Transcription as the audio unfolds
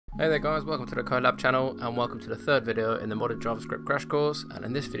Hey there guys, welcome to the CodeLab channel and welcome to the third video in the modded JavaScript Crash course. And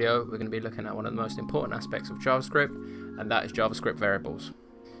in this video we're going to be looking at one of the most important aspects of JavaScript, and that is JavaScript variables.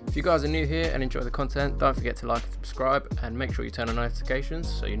 If you guys are new here and enjoy the content, don't forget to like and subscribe and make sure you turn on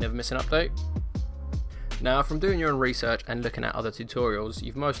notifications so you never miss an update. Now, from doing your own research and looking at other tutorials,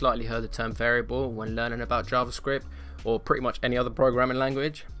 you've most likely heard the term variable when learning about JavaScript or pretty much any other programming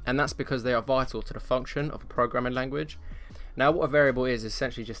language, and that's because they are vital to the function of a programming language. Now, what a variable is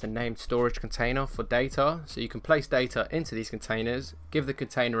essentially just a named storage container for data, so you can place data into these containers, give the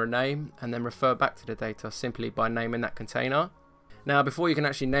container a name, and then refer back to the data simply by naming that container. Now, before you can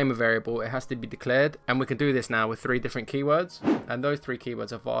actually name a variable, it has to be declared, and we can do this now with three different keywords, and those three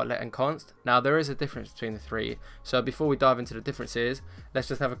keywords are var, let, and const. Now, there is a difference between the three, so before we dive into the differences, let's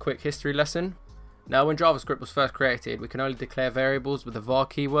just have a quick history lesson. Now, when JavaScript was first created, we can only declare variables with the var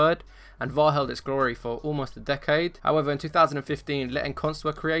keyword, and var held its glory for almost a decade. However, in 2015, let and const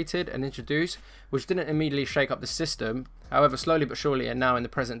were created and introduced, which didn't immediately shake up the system. However, slowly but surely, and now in the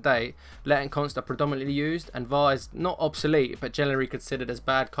present day, let and const are predominantly used, and var is not obsolete, but generally considered as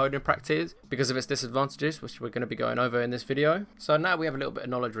bad coding practice because of its disadvantages, which we're going to be going over in this video. So now we have a little bit of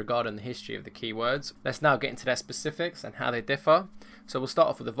knowledge regarding the history of the keywords. Let's now get into their specifics and how they differ. So we'll start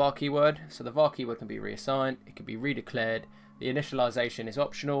off with the var keyword. So the var keyword can be reassigned, it can be redeclared, the initialization is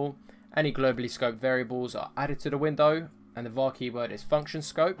optional, any globally scoped variables are added to the window, and the var keyword is function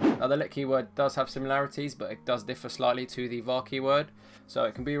scope. Now, the let keyword does have similarities, but it does differ slightly to the var keyword. So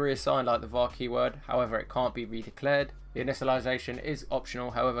it can be reassigned like the var keyword, however it can't be redeclared. The initialization is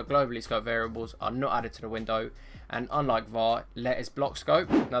optional, however globally scoped variables are not added to the window, and unlike var, let is block scope.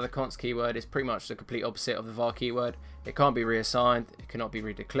 Now, the const keyword is pretty much the complete opposite of the var keyword. It can't be reassigned, it cannot be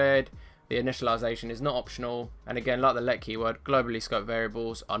redeclared. The initialization is not optional, and again, like the let keyword, globally scoped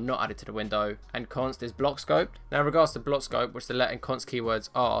variables are not added to the window, and const is block scoped. Now, in regards to block scope, which the let and const keywords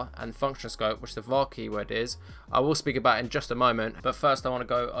are, and function scope, which the var keyword is, I will speak about in just a moment, but first I want to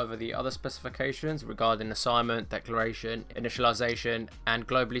go over the other specifications regarding assignment, declaration, initialization, and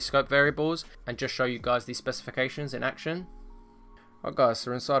globally scoped variables, and just show you guys these specifications in action. Alright guys, so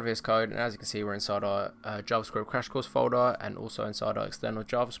we're inside of VS Code, and as you can see, we're inside our JavaScript Crash Course folder and also inside our external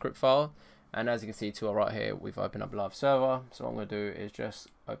JavaScript file. And as you can see to our right here, we've opened up live server. So what I'm going to do is just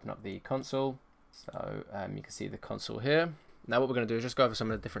open up the console. So you can see the console here. Now what we're going to do is just go over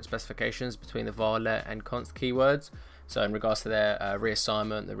some of the different specifications between the var, let, and const keywords. So in regards to their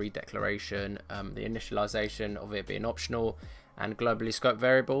reassignment, the redeclaration, the initialization of it being optional, and globally scoped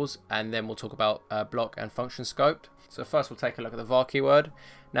variables, and then we'll talk about block and function scoped. So first we'll take a look at the var keyword.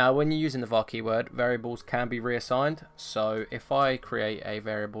 Now, when you're using the var keyword, variables can be reassigned. So if I create a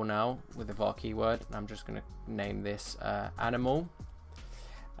variable now with the var keyword, I'm just going to name this animal,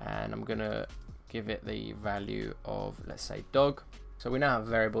 and I'm going to give it the value of, let's say, dog. So we now have a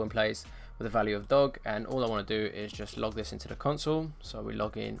variable in place with a value of dog, and all I want to do is just log this into the console. So we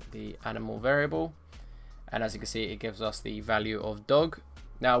log in the animal variable, and as you can see, it gives us the value of dog.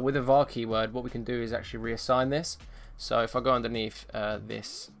 Now, with the var keyword, what we can do is actually reassign this. So if I go underneath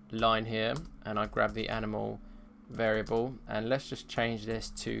this line here and I grab the animal variable, and let's just change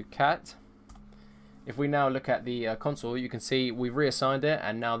this to cat. If we now look at the console, you can see we've reassigned it,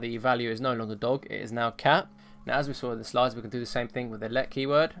 and now the value is no longer dog, it is now cat. Now, as we saw in the slides, we can do the same thing with the let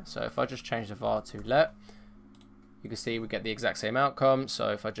keyword. So if I just change the var to let, you can see we get the exact same outcome. So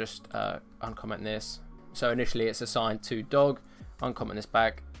if I just uncomment this, so initially it's assigned to dog, uncomment this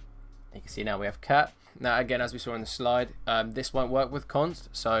back, you can see now we have cat. Now again, as we saw in the slide, this won't work with const,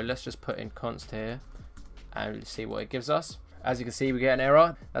 so let's just put in const here and see what it gives us. As you can see, we get an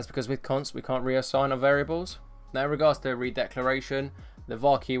error. That's because with const we can't reassign our variables. Now, in regards to redeclaration, the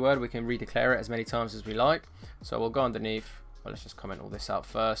var keyword, we can redeclare it as many times as we like. So we'll go underneath, well, let's just comment all this out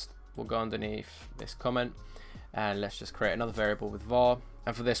first. We'll go underneath this comment and let's just create another variable with var,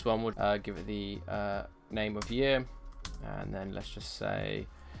 and for this one we'll give it the name of year, and then let's just say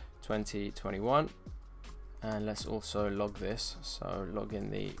 2021, and let's also log this, so log in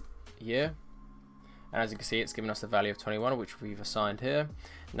the year, and as you can see, it's giving us the value of 21, which we've assigned here.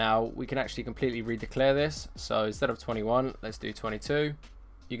 Now we can actually completely redeclare this, so instead of 21, let's do 22.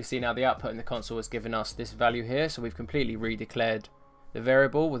 You can see now the output in the console is giving us this value here, so we've completely redeclared the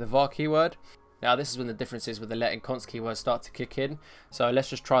variable with a var keyword. Now this is when the differences with the let and const keywords start to kick in, so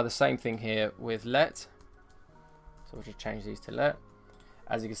let's just try the same thing here with let. So we'll just change these to let.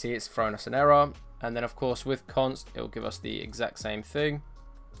 As you can see, it's thrown us an error, and then of course with const it will give us the exact same thing.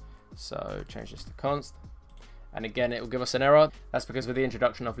 So change this to const, and again it will give us an error. That's because with the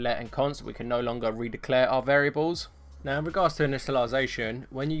introduction of let and const we can no longer redeclare our variables. Now in regards to initialization,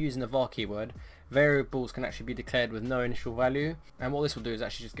 when you're using the var keyword, variables can actually be declared with no initial value, and what this will do is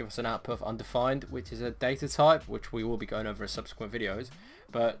actually just give us an output of undefined, which is a data type, which we will be going over in subsequent videos.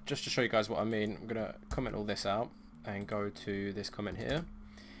 But just to show you guys what I mean, I'm going to comment all this out and go to this comment here,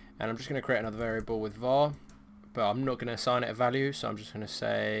 and I'm just going to create another variable with var, but I'm not going to assign it a value, so I'm just going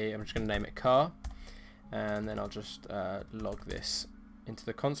to name it car, and then I'll just log this into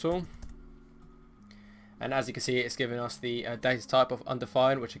the console. And as you can see, it's giving us the data type of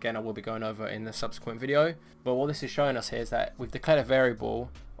undefined, which again I will be going over in the subsequent video. But what this is showing us here is that we've declared a variable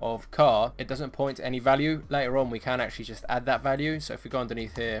of car. It doesn't point to any value. Later on we can actually just add that value. So if we go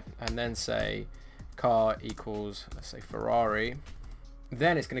underneath here and then say car equals, let's say Ferrari,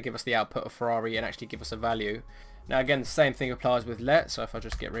 then it's going to give us the output of Ferrari and actually give us a value. Now again, the same thing applies with let. So if I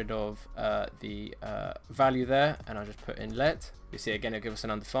just get rid of the value there and I just put in let, you see again it'll give us an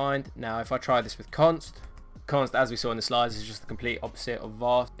undefined. Now if I try this with const, as we saw in the slides, is just the complete opposite of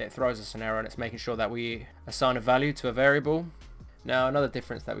var. It throws us an error and it's making sure that we assign a value to a variable. Now another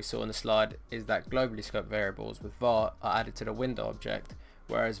difference that we saw in the slide is that globally scoped variables with var are added to the window object,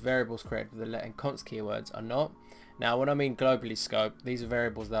 whereas variables created with the let and const keywords are not. Now when I mean globally scoped, these are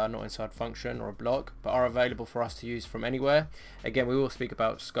variables that are not inside function or a block, but are available for us to use from anywhere. Again, we will speak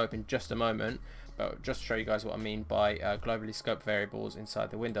about scope in just a moment, but just to show you guys what I mean by globally scoped variables inside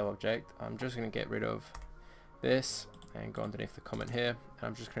the window object, I'm just going to get rid of this and go underneath the comment here, and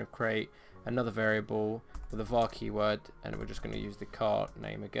I'm just going to create another variable with a var keyword, and we're just going to use the car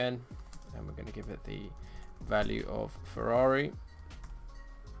name again, and we're going to give it the value of Ferrari.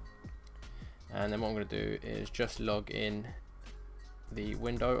 And then what I'm going to do is just log in the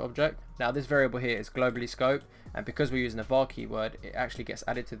window object. Now this variable here is globally scoped, and because we're using a var keyword, it actually gets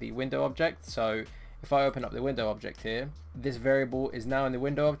added to the window object. So if I open up the window object here, this variable is now in the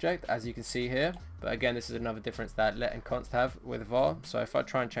window object, as you can see here. But again, this is another difference that let and const have with var. So if I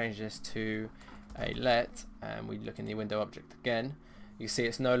try and change this to a let, and we look in the window object again, you see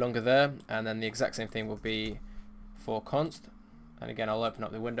it's no longer there. And then the exact same thing will be for const. And again, I'll open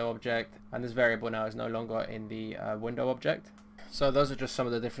up the window object, and this variable now is no longer in the window object. So those are just some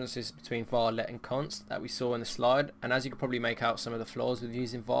of the differences between var, let and const that we saw in the slide, and as you can probably make out some of the flaws with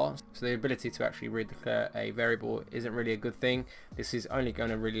using var. So the ability to actually redeclare a variable isn't really a good thing. This is only going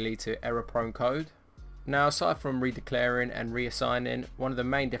to really lead to error prone code. Now aside from redeclaring and reassigning, one of the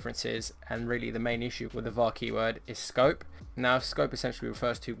main differences and really the main issue with the var keyword is scope. Now scope essentially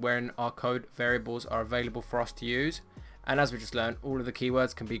refers to where in our code variables are available for us to use. And as we just learned, all of the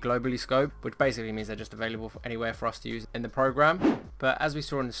keywords can be globally scoped, which basically means they're just available for anywhere for us to use in the program. But as we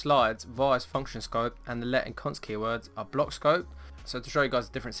saw in the slides, var is function scoped and the let and const keywords are block scoped. So to show you guys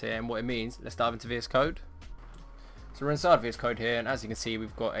the difference here and what it means, let's dive into VS Code. So we're inside VS Code here, and as you can see,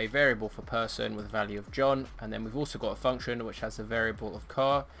 we've got a variable for person with a value of John, and then we've also got a function which has a variable of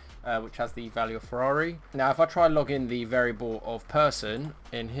car, which has the value of Ferrari. Now if I try and log in the variable of person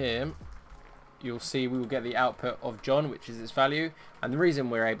in here, you'll see we will get the output of John, which is its value. And the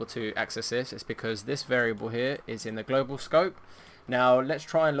reason we're able to access this is because this variable here is in the global scope. Now let's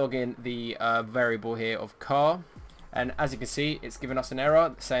try and log in the variable here of car, and as you can see, it's giving us an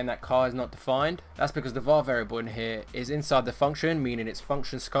error saying that car is not defined. That's because the var variable in here is inside the function, meaning it's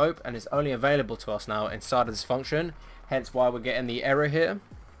function scope, and it's only available to us now inside of this function, hence why we're getting the error here.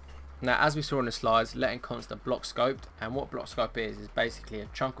 Now as we saw in the slides, let and const are block scoped, and what block scope is basically a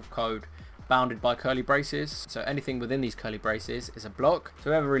chunk of code bounded by curly braces. So anything within these curly braces is a block. So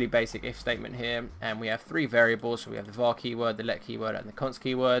we have a really basic if statement here, and we have three variables. So we have the var keyword, the let keyword, and the const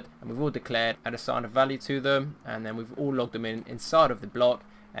keyword, and we've all declared and assigned a value to them, and then we've all logged them in inside of the block.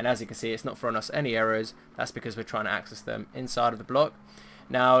 And as you can see, it's not throwing us any errors. That's because we're trying to access them inside of the block.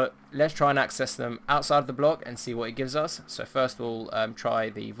 Now let's try and access them outside of the block and see what it gives us. So first we'll try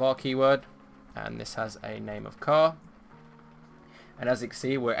the var keyword, and this has a name of car. And as you can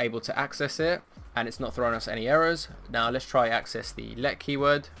see, we're able to access it, and it's not throwing us any errors. Now let's try access the let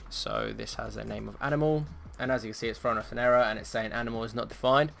keyword. So this has a name of animal, and as you can see, it's throwing us an error and it's saying animal is not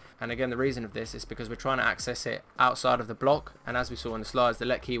defined. And again, the reason of this is because we're trying to access it outside of the block, and as we saw in the slides, the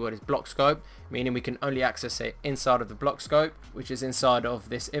let keyword is block scope, meaning we can only access it inside of the block scope, which is inside of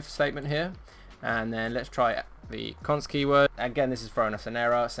this if statement here. And then let's try the const keyword. Again, this is throwing us an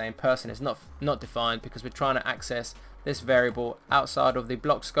error saying person is not defined, because we're trying to access this variable outside of the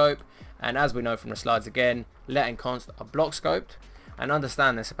block scope. And as we know from the slides, again, let and const are block scoped. And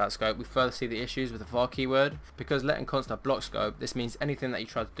understand this about scope, we further see the issues with the var keyword. Because let and const are block scope, this means anything that you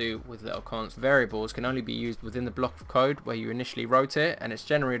try to do with let or const variables can only be used within the block of code where you initially wrote it, and it's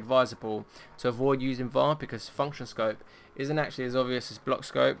generally advisable to avoid using var because function scope isn't actually as obvious as block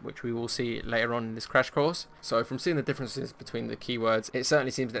scope, which we will see later on in this crash course. So from seeing the differences between the keywords, it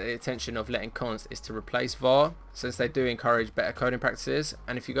certainly seems that the intention of letting const is to replace var, since they do encourage better coding practices.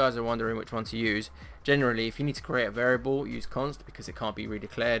 And if you guys are wondering which one to use, generally if you need to create a variable, use const because it can't be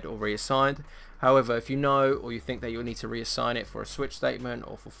redeclared or reassigned. However, if you know or you think that you'll need to reassign it for a switch statement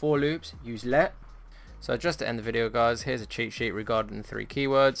or for loops, use let. So just to end the video, guys, here's a cheat sheet regarding the 3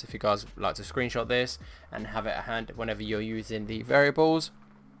 keywords if you guys would like to screenshot this and have it at hand whenever you're using the variables.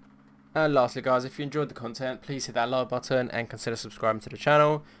 And lastly, guys, if you enjoyed the content, please hit that like button and consider subscribing to the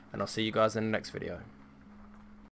channel, and I'll see you guys in the next video.